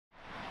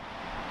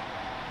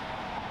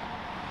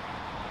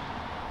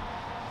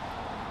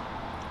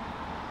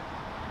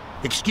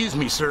Excuse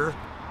me, sir.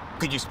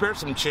 Could you spare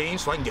some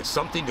change so I can get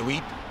something to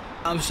eat?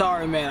 I'm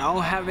sorry, man. I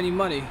don't have any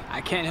money.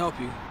 I can't help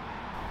you.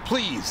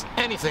 Please,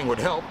 anything would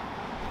help.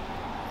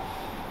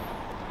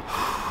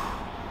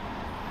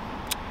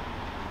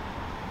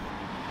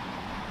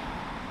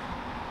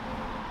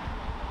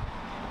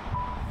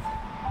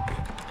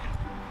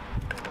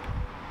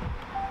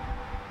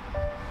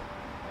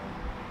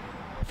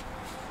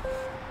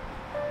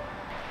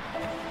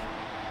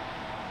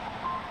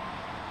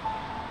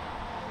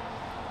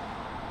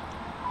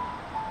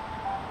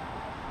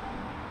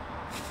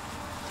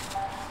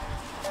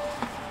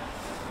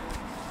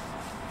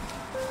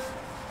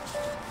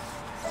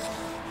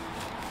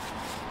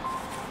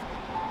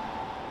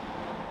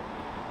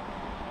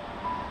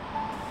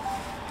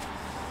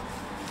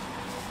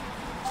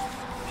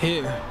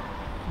 Here,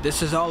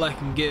 this is all I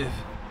can give.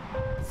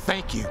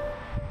 Thank you.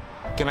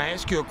 Can I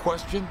ask you a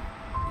question?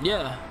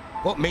 Yeah.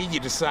 What made you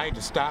decide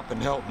to stop and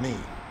help me?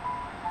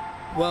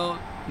 Well,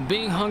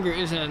 being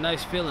hungry isn't a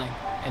nice feeling,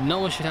 and no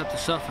one should have to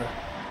suffer.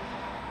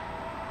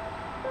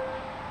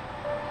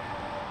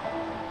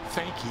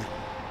 Thank you.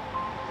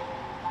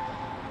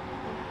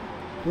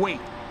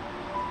 Wait.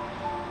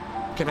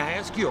 Can I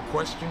ask you a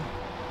question?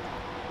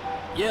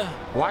 Yeah.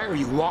 Why are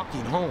you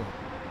walking home?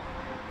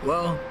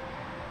 Well,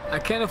 I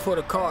can't afford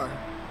a car,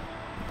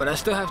 but I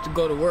still have to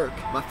go to work.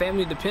 My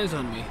family depends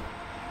on me.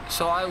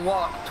 So I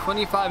walk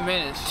 25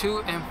 minutes to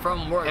and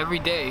from work every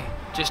day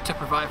just to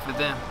provide for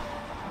them.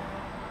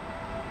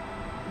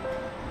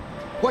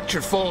 What's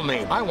your full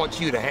name? I want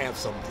you to have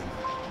something.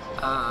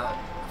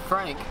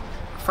 Frank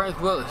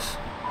Willis.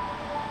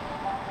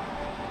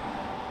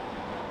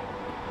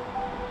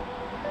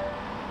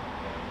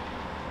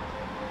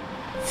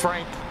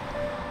 Frank,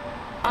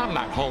 I'm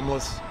not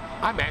homeless.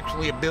 I'm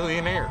actually a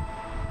billionaire.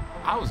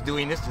 I was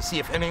doing this to see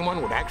if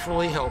anyone would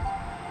actually help.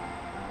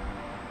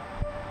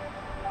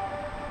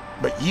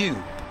 But you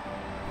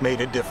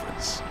made a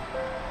difference.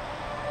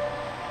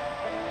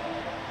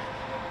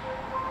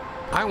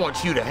 I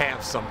want you to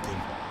have something.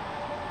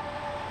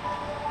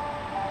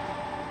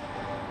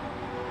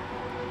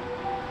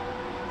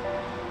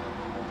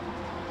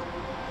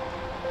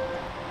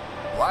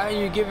 Why are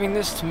you giving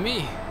this to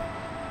me?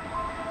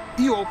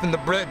 You opened the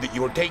bread that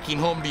you were taking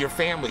home to your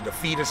family to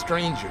feed a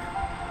stranger.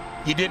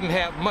 You didn't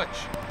have much,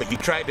 but you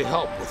tried to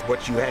help with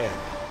what you had.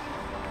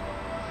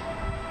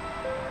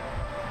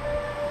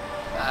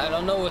 I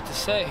don't know what to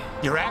say.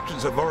 Your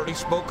actions have already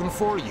spoken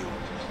for you.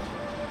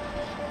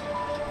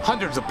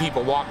 Hundreds of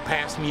people walked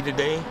past me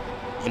today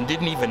and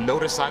didn't even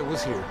notice I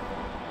was here.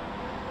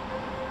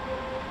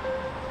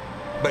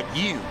 But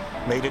you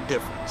made a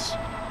difference.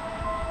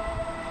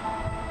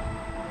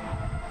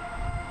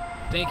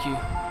 Thank you.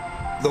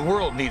 The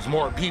world needs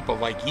more people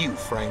like you,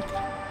 Frank.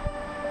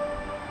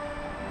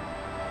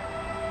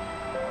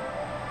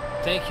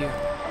 Thank you.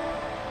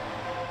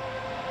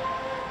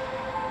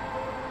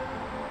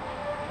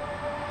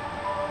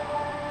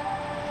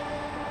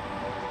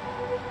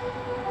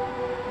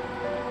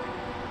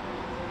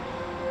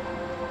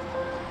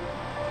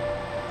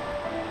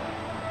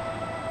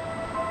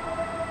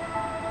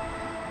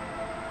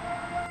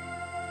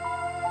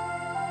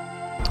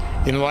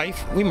 In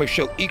life, we must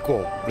show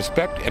equal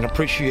respect and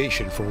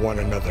appreciation for one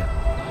another.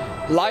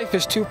 Life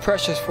is too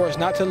precious for us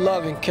not to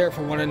love and care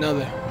for one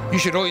another. You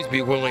should always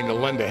be willing to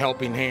lend a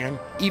helping hand,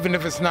 even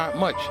if it's not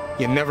much.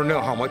 You never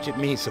know how much it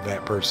means to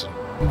that person.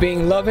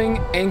 Being loving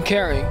and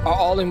caring are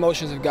all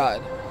emotions of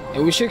God,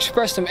 and we should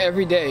express them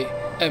every day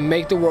and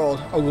make the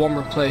world a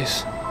warmer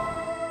place.